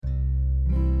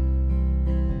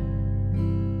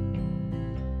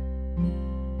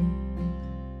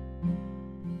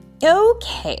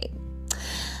Okay.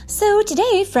 So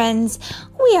today, friends,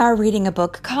 we are reading a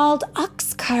book called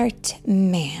Oxcart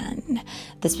Man.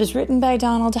 This was written by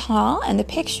Donald Hall, and the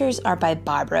pictures are by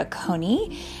Barbara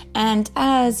Coney. And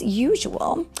as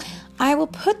usual, I will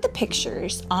put the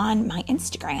pictures on my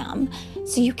Instagram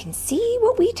so you can see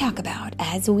what we talk about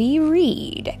as we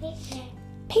read.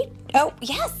 Oh,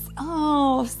 yes.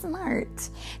 Oh, smart.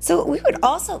 So we would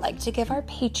also like to give our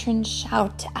patron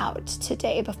shout out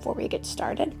today before we get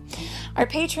started. Our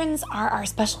patrons are our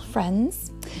special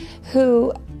friends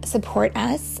who support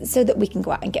us so that we can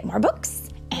go out and get more books.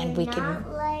 And they're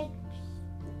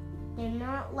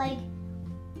not like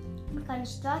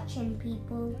construction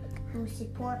people who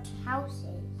support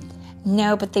houses.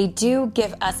 No, but they do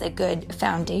give us a good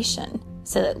foundation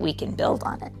so that we can build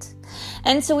on it.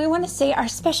 And so we want to say our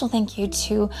special thank you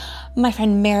to my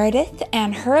friend Meredith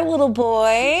and her little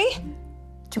boy. Do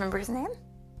you remember his name?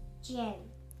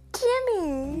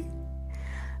 Jimmy.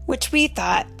 Which we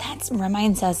thought, that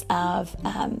reminds us of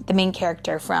the main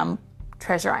character from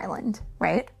Treasure Island,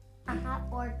 right?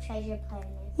 Or Treasure Planet.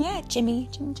 Yeah, Jim.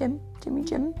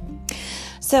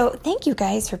 So thank you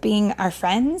guys for being our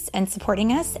friends and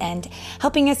supporting us and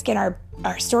helping us get our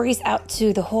stories out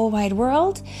to the whole wide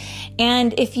world.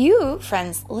 And if you,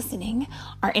 friends listening,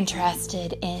 are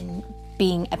interested in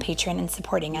being a patron and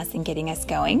supporting us and getting us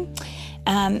going,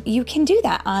 you can do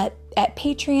that at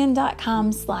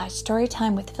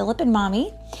patreon.com/storytime with Philip and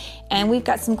Mommy. And we've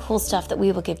got some cool stuff that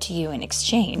we will give to you in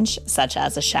exchange, such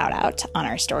as a shout out on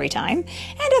our story time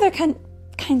and other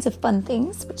kinds of fun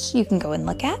things, which you can go and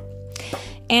look at.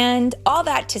 And all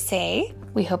that to say,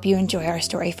 we hope you enjoy our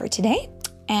story for today.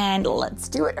 And let's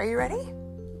do it. Are you ready?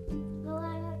 Well,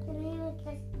 I have the name of the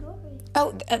story.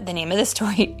 Oh, the name of the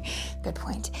story, good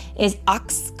point, is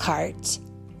Oxcart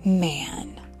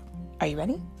Man. Are you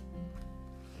ready?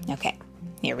 Okay,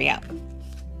 here we go.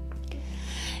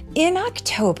 In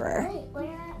October... Wait, what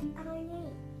are our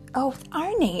names? Oh,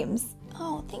 our names.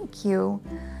 Oh, thank you.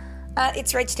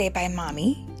 It's Read Today by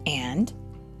Mommy and...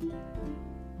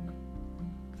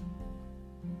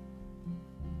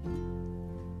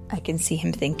 I can see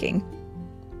him thinking.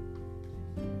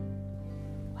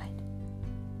 What?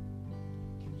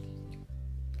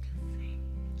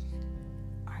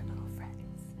 Our little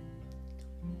friends.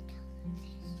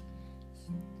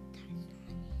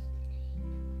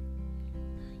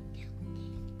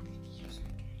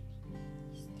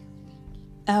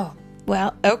 Oh,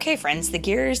 well, okay, friends, the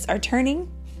gears are turning.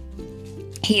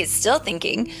 He is still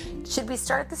thinking. Should we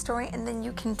start the story and then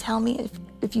you can tell me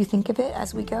if you think of it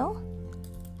as we go?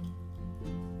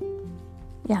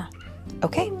 Yeah.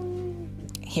 Okay.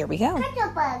 Here we go.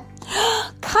 Cuttlebug.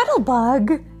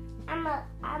 Cuddlebug. I'm a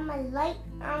firefly.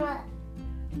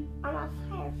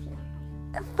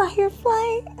 A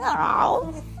firefly.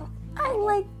 Oh,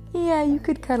 yeah, you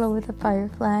could cuddle with a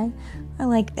firefly. I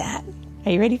like that.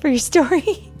 Are you ready for your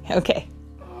story? Okay.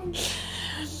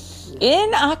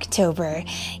 In October,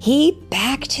 he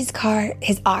backed his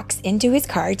ox into his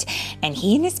cart, and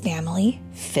he and his family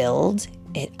filled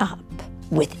it up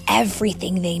with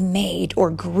everything they made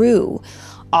or grew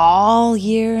all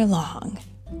year long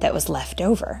that was left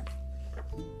over.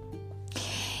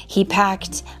 He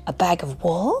packed a bag of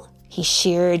wool he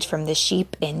sheared from the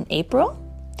sheep in April.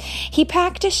 He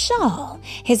packed a shawl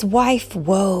his wife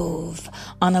wove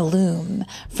on a loom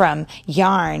from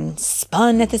yarn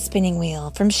spun at the spinning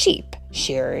wheel from sheep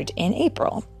sheared in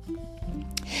April.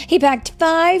 He packed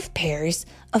 5 pairs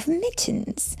of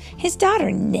mittens his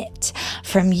daughter knit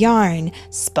from yarn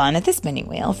spun at the spinning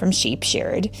wheel from sheep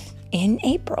sheared in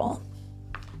April.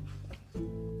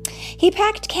 He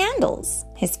packed candles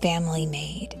his family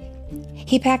made.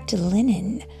 He packed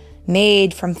linen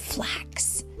made from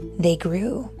flax they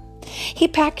grew. He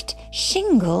packed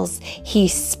shingles he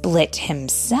split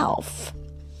himself.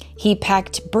 He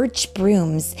packed birch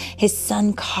brooms his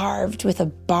son carved with a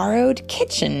borrowed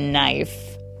kitchen knife.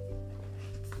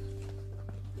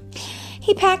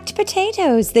 He packed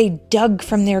potatoes they dug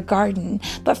from their garden,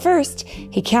 but first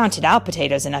he counted out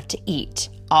potatoes enough to eat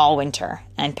all winter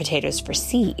and potatoes for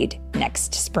seed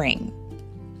next spring.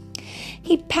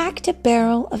 He packed a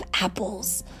barrel of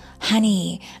apples,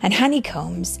 honey and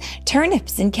honeycombs,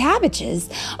 turnips and cabbages,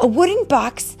 a wooden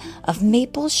box of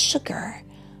maple sugar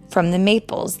from the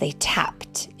maples they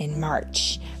tapped in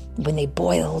March when they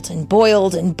boiled and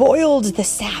boiled and boiled the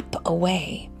sap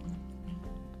away.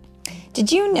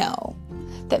 Did you know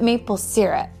that maple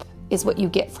syrup is what you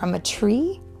get from a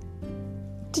tree?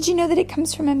 Did you know that it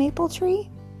comes from a maple tree?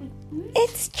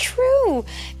 It's true.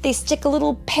 They stick a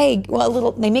little peg,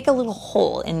 they make a little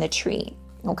hole in the tree,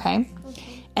 okay?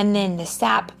 And then the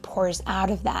sap pours out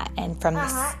of that, and from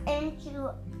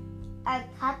into a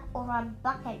cup or a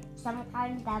bucket, some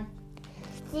kind of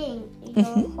thing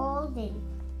you're holding,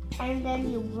 and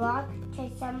then you walk to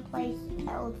someplace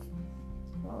else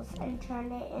and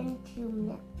turn it into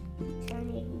milk.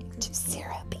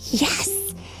 Syrup.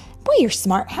 Yes. Boy, you're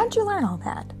smart. How'd you learn all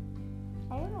that?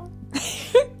 I don't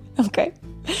know. Okay.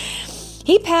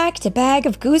 He packed a bag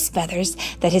of goose feathers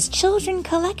that his children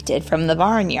collected from the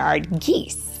barnyard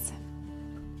geese.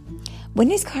 When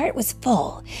his cart was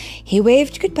full, he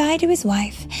waved goodbye to his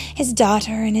wife, his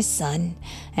daughter, and his son,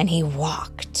 and he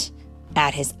walked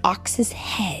at his ox's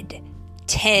head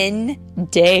 10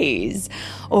 days,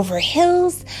 over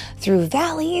hills, through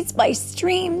valleys, by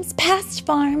streams, past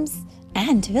farms,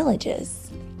 and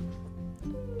villages,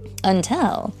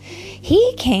 until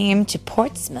he came to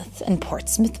Portsmouth and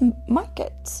Portsmouth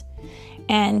Market.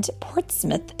 And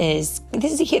Portsmouth he's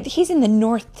in the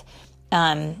north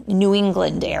New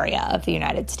England area of the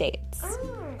United States.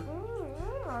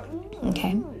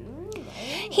 Okay.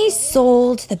 He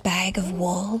sold the bag of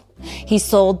wool. He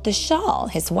sold the shawl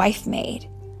his wife made.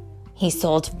 He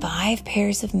sold 5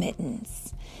 pairs of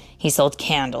mittens. He sold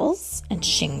candles and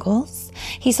shingles.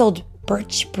 He sold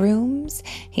birch brooms.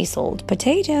 He sold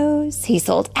potatoes. He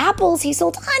sold apples. He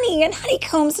sold honey and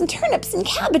honeycombs and turnips and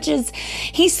cabbages.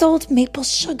 He sold maple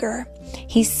sugar.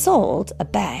 He sold a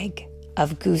bag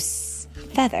of goose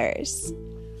feathers.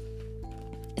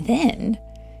 Then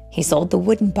he sold the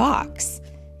wooden box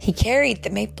he carried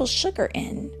the maple sugar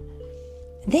in.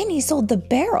 Then he sold the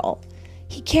barrel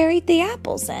he carried the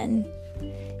apples in.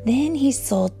 Then he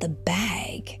sold the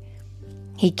bag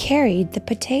he carried the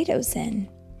potatoes in.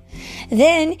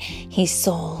 Then he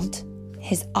sold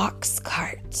his ox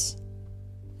cart.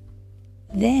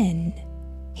 Then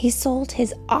he sold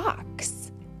his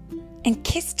ox and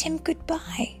kissed him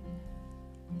goodbye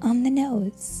on the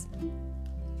nose.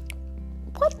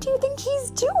 What do you think he's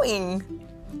doing?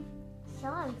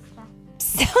 Selling stuff.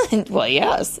 Selling? Well,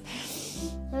 yes.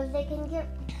 So they can get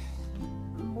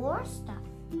more stuff.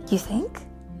 You think?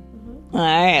 All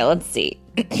right, let's see.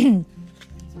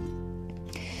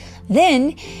 Then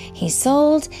he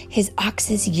sold his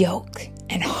ox's yoke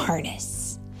and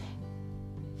harness.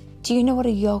 Do you know what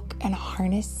a yoke and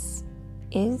harness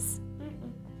is?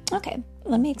 Okay,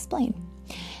 let me explain.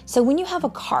 So when you have a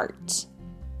cart,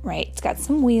 right, it's got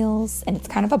some wheels and it's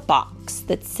kind of a box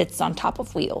that sits on top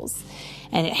of wheels.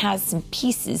 And it has some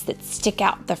pieces that stick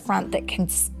out the front that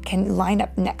can line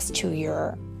up next to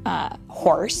your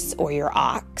horse or your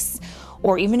ox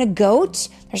or even a goat.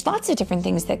 There's lots of different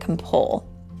things that can pull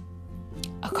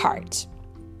a cart.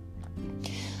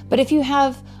 But if you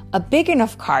have a big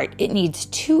enough cart, it needs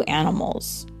 2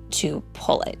 animals to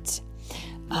pull it,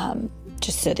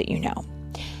 just so that you know.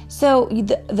 So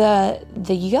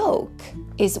the yoke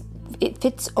it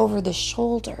fits over the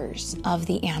shoulders of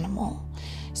the animal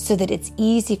so that it's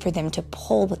easy for them to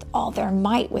pull with all their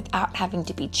might without having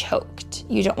to be choked.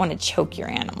 You don't want to choke your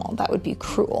animal. That would be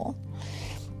cruel.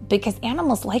 Because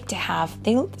animals like to have,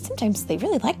 sometimes they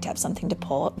really like to have something to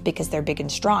pull because they're big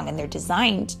and strong and they're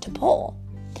designed to pull.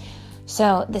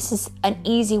 So this is an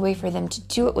easy way for them to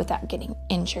do it without getting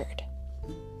injured.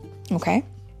 Okay?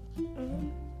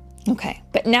 Okay.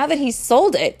 But now that he's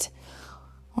sold it,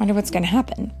 I wonder what's going to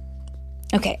happen.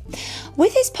 Okay.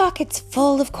 With his pockets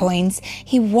full of coins,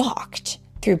 he walked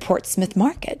through Portsmouth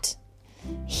Market.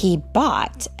 He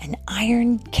bought an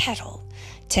iron kettle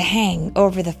to hang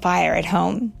over the fire at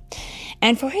home.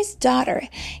 And for his daughter,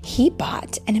 he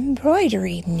bought an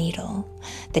embroidery needle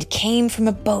that came from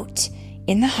a boat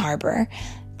in the harbor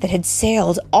that had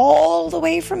sailed all the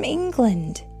way from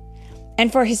England.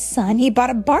 And for his son, he bought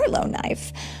a barlow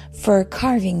knife for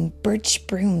carving birch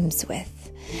brooms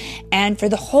with. And for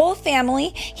the whole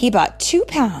family, he bought 2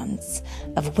 pounds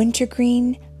of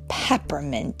wintergreen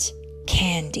peppermint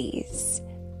candies.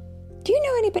 Do you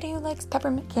know anybody who likes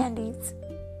peppermint candies?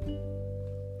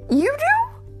 You do?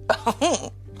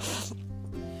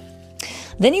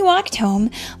 Then he walked home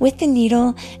with the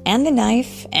needle and the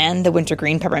knife and the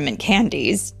wintergreen peppermint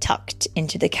candies tucked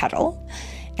into the kettle,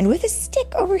 and with a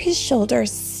stick over his shoulder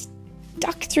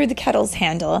stuck through the kettle's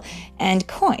handle and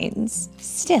coins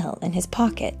still in his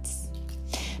pockets.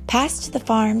 Past the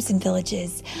farms and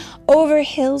villages, over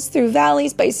hills, through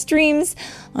valleys, by streams,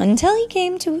 until he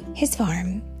came to his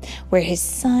farm, where his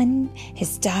son,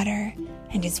 his daughter,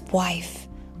 and his wife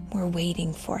were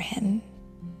waiting for him.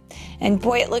 And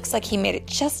boy, it looks like he made it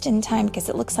just in time because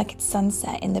it looks like it's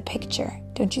sunset in the picture,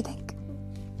 don't you think?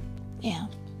 Yeah.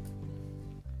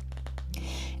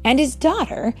 And his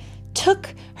daughter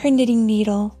took her knitting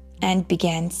needle and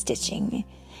began stitching.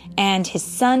 And his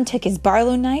son took his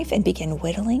barlow knife and began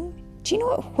whittling. Do you know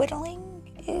what whittling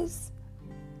is?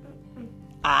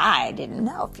 I didn't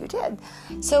know if you did.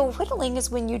 So whittling is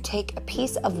when you take a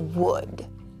piece of wood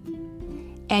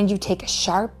and you take a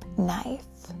sharp knife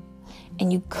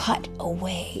and you cut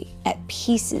away at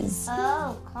pieces.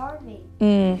 Oh, carving.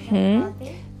 Mm-hmm.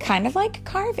 Carving? Kind of like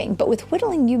carving, but with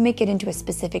whittling, you make it into a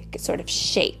specific sort of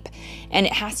shape, and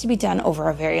it has to be done over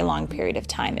a very long period of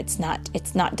time. It's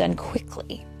not done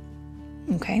quickly.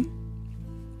 Okay.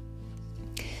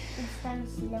 It's done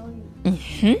slowly.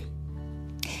 Mm-hmm.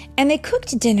 And they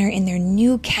cooked dinner in their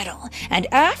new kettle,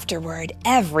 and afterward,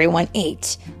 everyone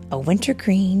ate a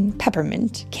wintergreen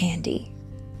peppermint candy.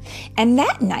 And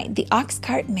that night, the ox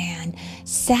cart man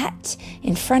sat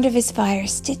in front of his fire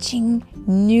stitching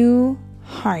new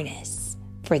harness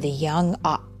for the young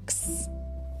ox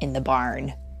in the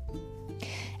barn.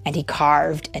 And he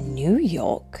carved a new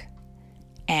yoke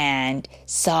and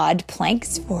sawed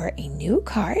planks for a new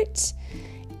cart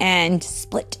and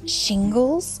split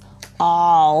shingles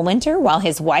all winter, while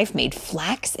his wife made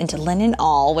flax into linen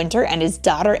all winter, and his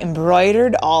daughter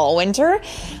embroidered all winter,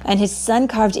 and his son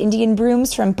carved Indian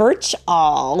brooms from birch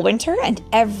all winter, and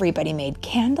everybody made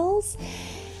candles.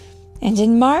 And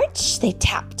in March, they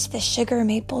tapped the sugar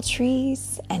maple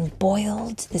trees and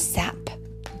boiled the sap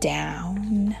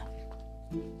down.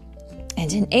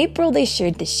 And in April, they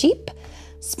sheared the sheep,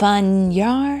 spun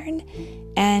yarn,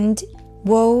 and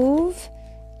wove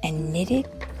and knitted.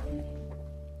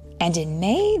 And in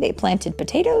May, they planted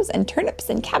potatoes and turnips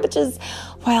and cabbages,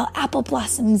 while apple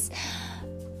blossoms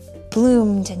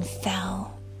bloomed and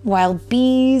fell, while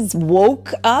bees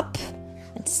woke up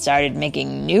and started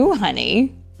making new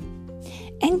honey,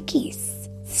 and geese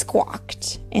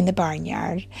squawked in the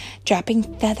barnyard, dropping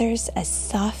feathers as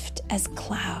soft as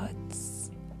clouds.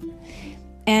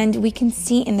 And we can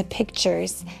see in the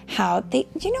pictures how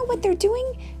you know what they're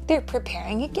doing? They're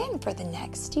preparing again for the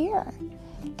next year.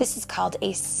 This is called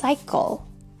a cycle.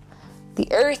 The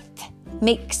earth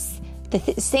makes the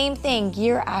same thing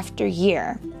year after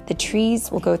year. The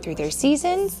trees will go through their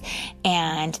seasons,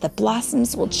 and the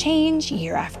blossoms will change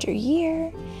year after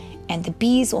year, and the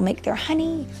bees will make their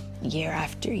honey year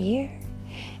after year.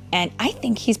 And I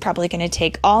think he's probably going to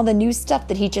take all the new stuff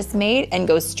that he just made and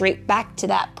go straight back to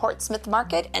that Portsmouth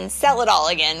market and sell it all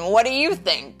again. What do you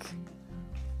think?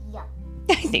 Yeah.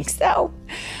 I think so.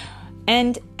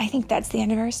 And I think that's the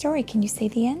end of our story. Can you say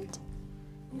the end?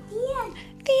 The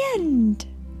end.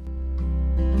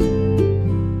 The end.